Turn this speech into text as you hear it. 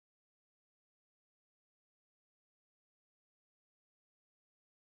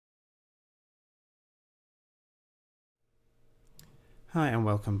Hi and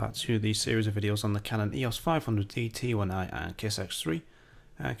welcome back to the series of videos on the Canon EOS 500D, T1i and KissX3.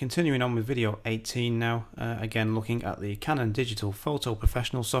 Continuing on with video 18 now, again looking at the Canon Digital Photo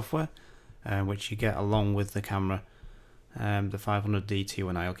Professional software, which you get along with the camera, the 500D,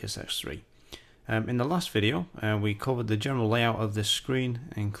 T1i or KissX3. In the last video we covered the general layout of this screen,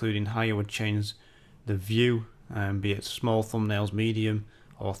 including how you would change the view, be it small thumbnails, medium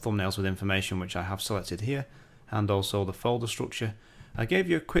or thumbnails with information, which I have selected here, and also the folder structure. I gave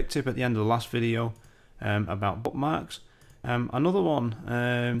you a quick tip at the end of the last video about bookmarks. Another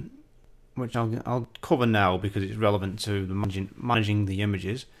one which I'll cover now because it's relevant to the managing the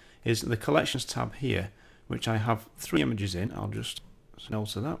images is the collections tab here, which I have 3 images in. I'll just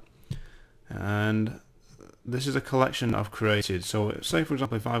note that. And this is a collection I've created. So say for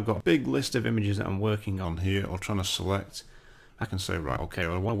example if I've got a big list of images that I'm working on here or trying to select, I can say, right, okay,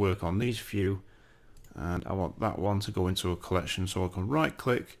 well, I want to work on these few and I want that one to go into a collection, so I can right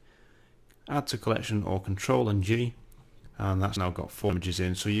click, add to collection, or Control and G, and that's now got 4 images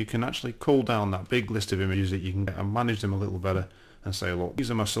in. So you can actually cull down that big list of images that you can get and manage them a little better and say, look, these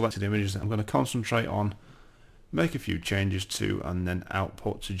are my selected images that I'm going to concentrate on, make a few changes to, and then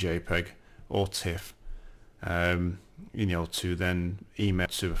output to JPEG or TIFF, you know, to then email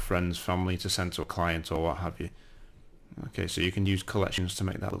to friends, family, to send to a client or what have you. Okay, so you can use collections to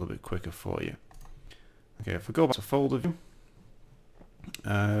make that a little bit quicker for you. Okay, if I go back to folder view,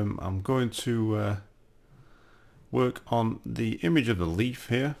 I'm going to work on the image of the leaf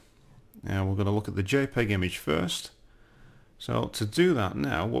here, and we're going to look at the JPEG image first. So to do that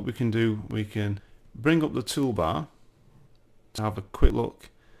now, what we can do, we can bring up the toolbar to have a quick look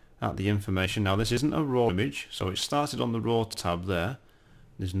at the information. Now this isn't a RAW image, so it started on the RAW tab there.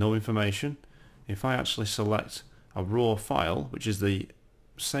 There's no information. If I actually select a RAW file, which is the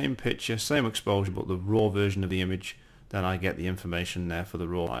same picture, same exposure, but the RAW version of the image, then I get the information there for the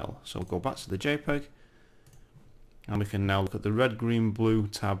RAW file. So we'll go back to the JPEG, and we can now look at the red, green, blue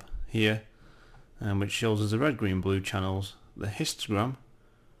tab here, which shows us the red, green, blue channels, the histogram,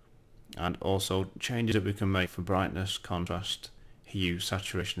 and also changes that we can make for brightness, contrast, hue,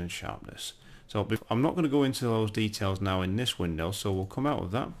 saturation and sharpness. So I'm not going to go into those details now in this window, so we'll come out of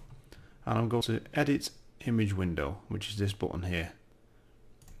that and I'm going to edit image window, which is this button here.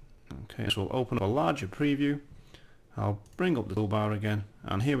 Okay, so we'll open up a larger preview. I'll bring up the toolbar again,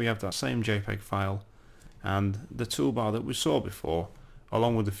 and here we have that same JPEG file and the toolbar that we saw before,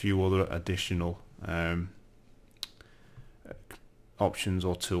 along with a few other additional options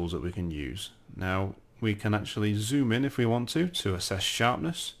or tools that we can use. Now we can actually zoom in if we want to assess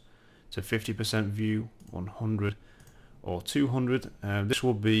sharpness to 50% view, 100 or 200. This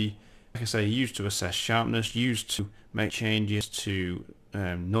will be, like I say, used to assess sharpness, used to make changes to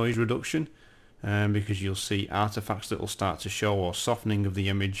noise reduction, because you'll see artifacts that will start to show, or softening of the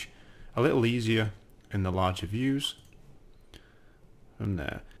image a little easier in the larger views from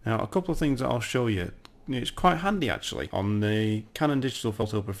there. Now a couple of things that I'll show you. It's quite handy actually. On the Canon Digital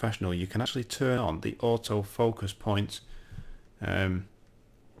Photo Professional you can actually turn on the auto focus point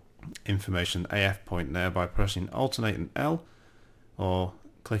information, AF point there, by pressing alternate and L or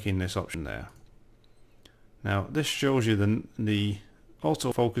clicking this option there. Now this shows you the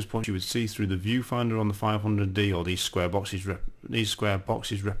autofocus point you would see through the viewfinder on the 500D, or these square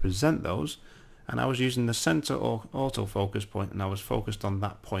boxes represent those, and I was using the center or autofocus point, and I was focused on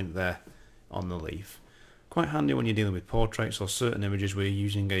that point there on the leaf. Quite handy when you're dealing with portraits or certain images where you're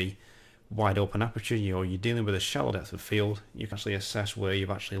using a wide open aperture, or you're dealing with a shallow depth of field. You can actually assess where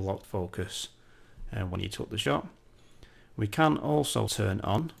you've actually locked focus when you took the shot. We can also turn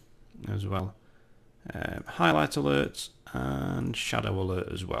on as well highlight alerts and shadow alert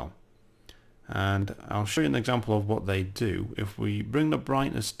as well, and I'll show you an example of what they do. If we bring the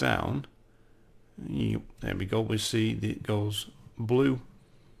brightness down, there we go, we see it goes blue,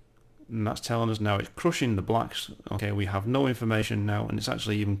 and that's telling us now it's crushing the blacks. Okay, we have no information now, and it's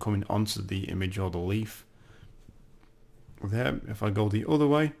actually even coming onto the image or the leaf there. If I go the other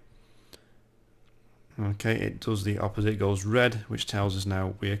way, okay, it does the opposite, it goes red, which tells us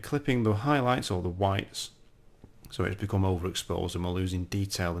now we are clipping the highlights or the whites, so it's become overexposed and we're losing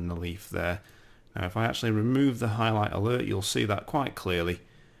detail in the leaf there. Now if I actually remove the highlight alert, you'll see that quite clearly.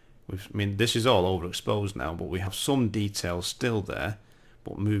 I mean, this is all overexposed now, but we have some detail still there,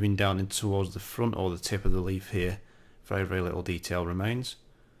 but moving down in towards the front or the tip of the leaf here, very, very little detail remains.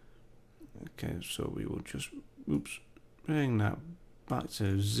 Okay, so we will just bring that back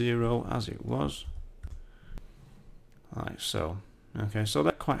to 0 as it was. Like so. Okay, so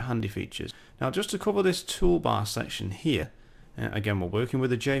they're quite handy features. Now just to cover this toolbar section here, again we're working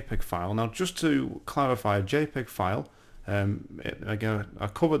with a JPEG file. Now just to clarify, a JPEG file Again, I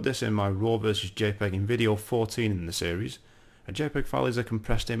covered this in my RAW versus JPEG in video 14 in the series. A JPEG file is a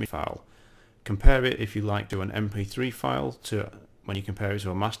compressed image file. Compare it, if you like, to an MP3 file to when you compare it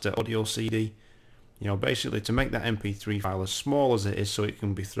to a master audio CD. You know, basically to make that MP3 file as small as it is so it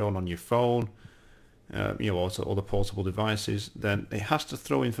can be thrown on your phone, you know, or to other portable devices, then it has to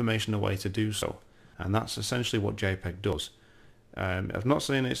throw information away to do so. And that's essentially what JPEG does. I'm not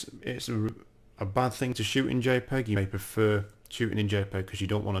saying it's a bad thing to shoot in JPEG. You may prefer shooting in JPEG because you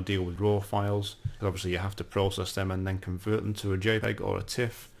don't want to deal with RAW files. Obviously you have to process them and then convert them to a JPEG or a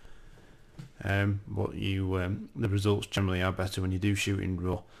TIFF. But the results generally are better when you do shoot in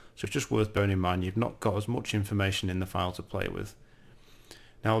RAW. So it's just worth bearing in mind you've not got as much information in the file to play with.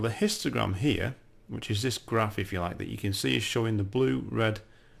 Now the histogram here, which is this graph if you like, that you can see is showing the blue, red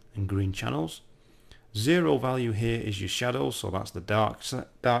and green channels. 0 value here is your shadows, so that's the dark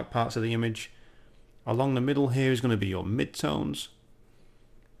parts of the image. Along the middle here is going to be your midtones,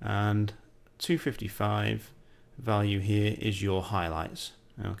 and 255 value here is your highlights.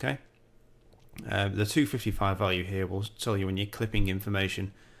 Okay, the 255 value here will tell you when you're clipping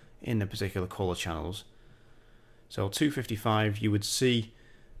information in the particular color channels. So 255, you would see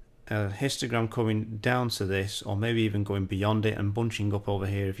a histogram coming down to this, or maybe even going beyond it and bunching up over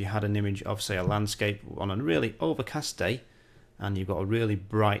here if you had an image of, say, a landscape on a really overcast day and you've got a really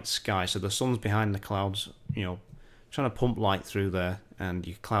bright sky, so the sun's behind the clouds, you know, trying to pump light through there, and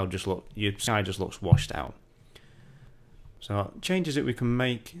your sky just looks washed out. So changes that we can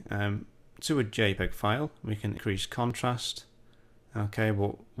make to a JPEG file, we can increase contrast. Okay,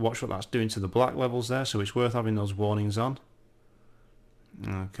 but watch what that's doing to the black levels there, so it's worth having those warnings on.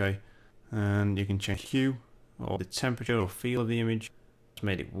 Okay, and you can change hue or the temperature or feel of the image. It's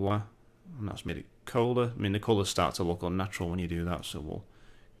made it warmer and that's made it colder. I mean, the colours start to look unnatural when you do that, so we'll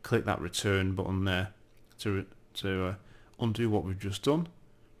click that return button there to undo what we've just done.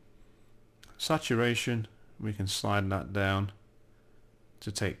 Saturation, we can slide that down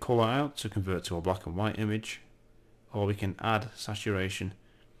to take colour out to convert to a black and white image, or we can add saturation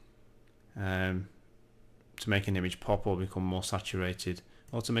to make an image pop or become more saturated,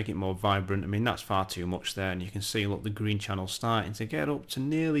 or to make it more vibrant. I mean, that's far too much there, and you can see, look, the green channel starting to get up to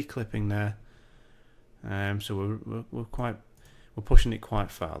nearly clipping there. So we're pushing it quite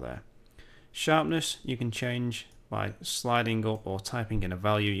far there. Sharpness you can change by sliding up or typing in a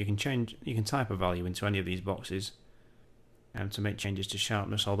value. You can type a value into any of these boxes to make changes to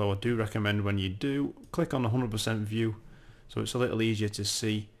sharpness, although I do recommend when you do, click on the 100% view so it's a little easier to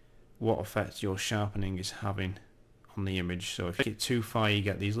see what effect your sharpening is having on the image. So if you get too far, you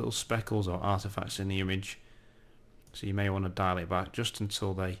get these little speckles or artifacts in the image, so you may want to dial it back just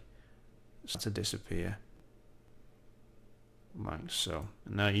until they start to disappear, like so.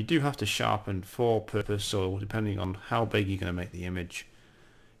 Now you do have to sharpen for purpose, so depending on how big you're going to make the image,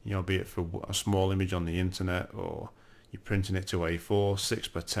 you know, be it for a small image on the internet or you're printing it to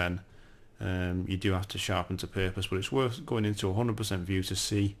A4 6x10, you do have to sharpen to purpose, but it's worth going into 100% view to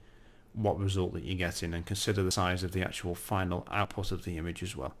see what result that you're getting, and consider the size of the actual final output of the image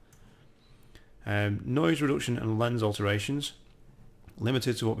as well. Noise reduction and lens alterations,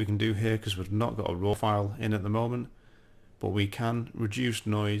 limited to what we can do here because we've not got a RAW file in at the moment, but we can reduce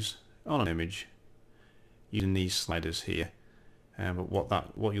noise on an image using these sliders here.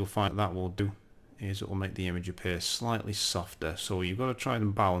 But what you'll find that will do is it will make the image appear slightly softer, so you've got to try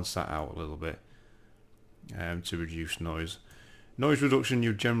and balance that out a little bit to reduce noise. Noise reduction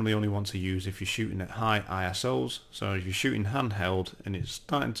you generally only want to use if you're shooting at high ISOs. So if you're shooting handheld and it's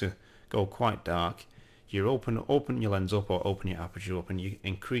starting to go quite dark, you open your lens up or open your aperture up and you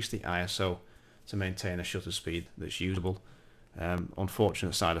increase the ISO to maintain a shutter speed that's usable.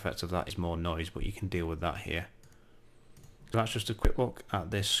 Unfortunate side effect of that is more noise, but you can deal with that here. So that's just a quick look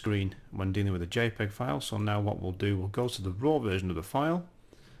at this screen when dealing with a JPEG file. So now what we'll do, we'll go to the RAW version of the file,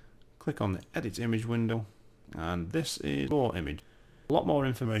 click on the edit image window, and this is RAW image. A lot more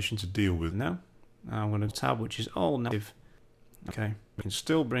information to deal with now. I'm going to tab which is all native. Okay, we can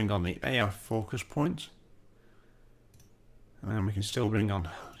still bring on the AF focus point, and we can still bring on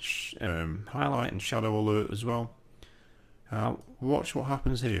highlight and shadow alert as well. Watch what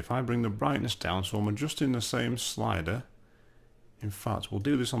happens here if I bring the brightness down. So I'm adjusting the same slider. In fact, we'll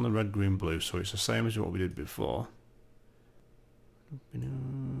do this on the red, green, blue, so it's the same as what we did before.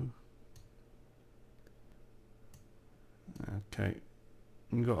 Okay,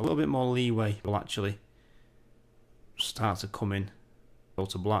 you've got a little bit more leeway. Will actually start to come in, go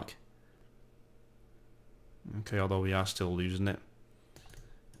to black. Okay, although we are still losing it.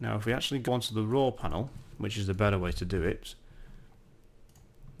 Now if we actually go onto the RAW panel, which is the better way to do it,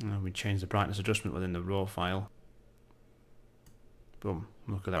 we change the brightness adjustment within the RAW file. Boom,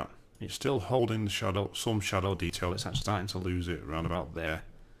 look at that. It's still holding the shadow, some shadow detail. It's actually starting to lose it around about there.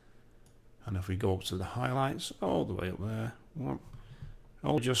 And if we go up to the highlights, all the way up there,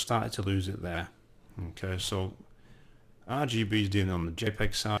 oh, just started to lose it there. Okay, so RGB is dealing on the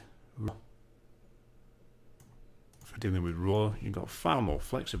JPEG side. For dealing with RAW, you've got far more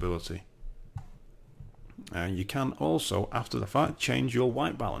flexibility. And you can also, after the fact, change your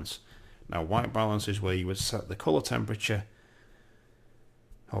white balance. Now, white balance is where you would set the color temperature,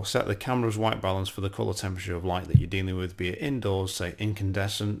 or set the camera's white balance for the color temperature of light that you're dealing with, be it indoors, say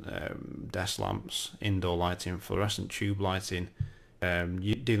incandescent, desk lamps, indoor lighting, fluorescent tube lighting.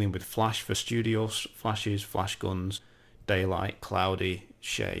 You're dealing with flash for studios, flashes, flash guns, daylight, cloudy,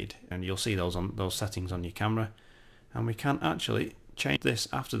 shade, and you'll see those settings on your camera. And we can actually change this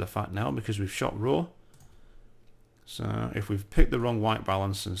after the fact now because we've shot RAW. So if we've picked the wrong white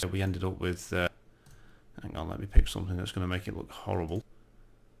balance and so we ended up with, hang on, let me pick something that's going to make it look horrible.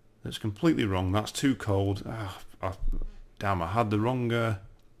 That's completely wrong. That's too cold. Damn, I had the wrong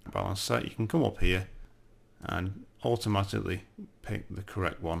balance set. You can come up here and automatically pick the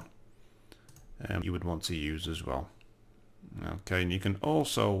correct one you would want to use as well. Okay, and you can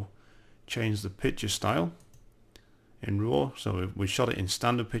also change the picture style in RAW. So if we shot it in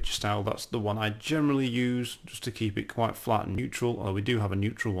standard picture style, that's the one I generally use just to keep it quite flat and neutral. Or we do have a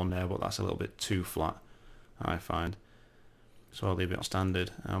neutral one there, but that's a little bit too flat, I find. So I'll leave it on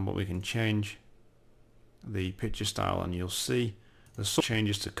standard, but we can change the picture style and you'll see there's some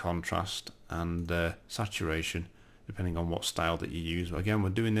changes to contrast and saturation depending on what style that you use. But again, we're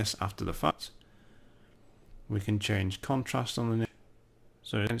doing this after the fact. We can change contrast on the,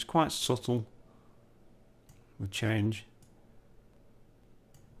 so it's quite subtle. We change,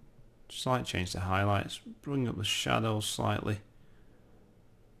 slight change to highlights, bring up the shadows slightly,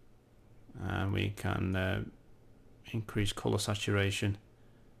 and we can increase color saturation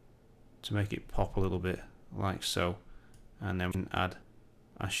to make it pop a little bit like so, and then we can add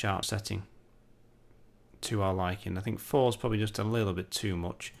a sharp setting to our liking. I think 4 is probably just a little bit too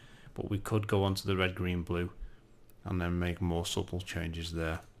much, but we could go on to the red, green, blue and then make more subtle changes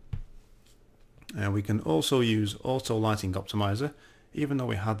there. And we can also use auto lighting optimizer. Even though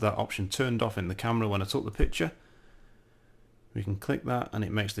we had that option turned off in the camera when I took the picture, we can click that and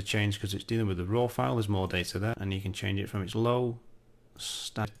it makes the change because it's dealing with the RAW file. There's more data there, and you can change it from its low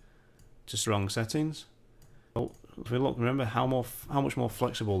standard to strong settings. So if we look, remember how much more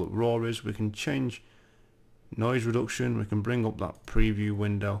flexible that RAW is. We can change noise reduction. We can bring up that preview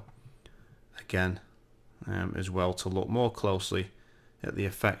window again as well to look more closely at the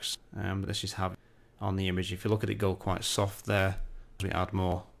effects this is having on the image. If you look at it go quite soft there, we add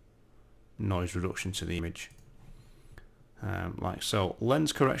more noise reduction to the image. Like so.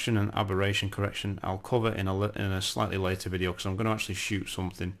 Lens correction and aberration correction I'll cover in a slightly later video because I'm going to actually shoot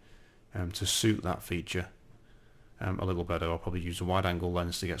something to suit that feature a little better. I'll probably use a wide angle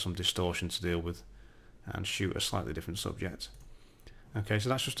lens to get some distortion to deal with and shoot a slightly different subject. Okay, so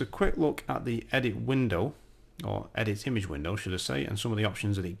that's just a quick look at the edit window, or edit image window should I say, and some of the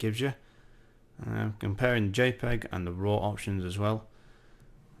options that it gives you. Comparing JPEG and the RAW options as well.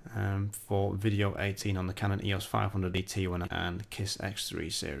 For video 18 on the Canon EOS 500D T1i and KissX3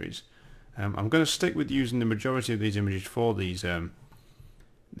 series. I'm going to stick with using the majority of these images for these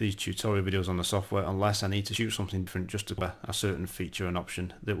tutorial videos on the software, unless I need to shoot something different just to a certain feature and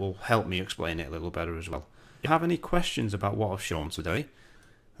option that will help me explain it a little better as well. If you have any questions about what I've shown today,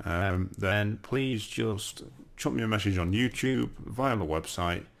 then please just chuck me a message on YouTube, via the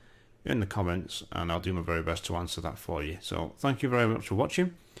website, in the comments, and I'll do my very best to answer that for you. So thank you very much for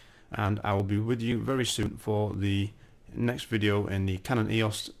watching, and I will be with you very soon for the next video in the Canon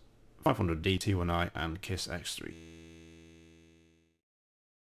EOS 500D T1i and KissX3.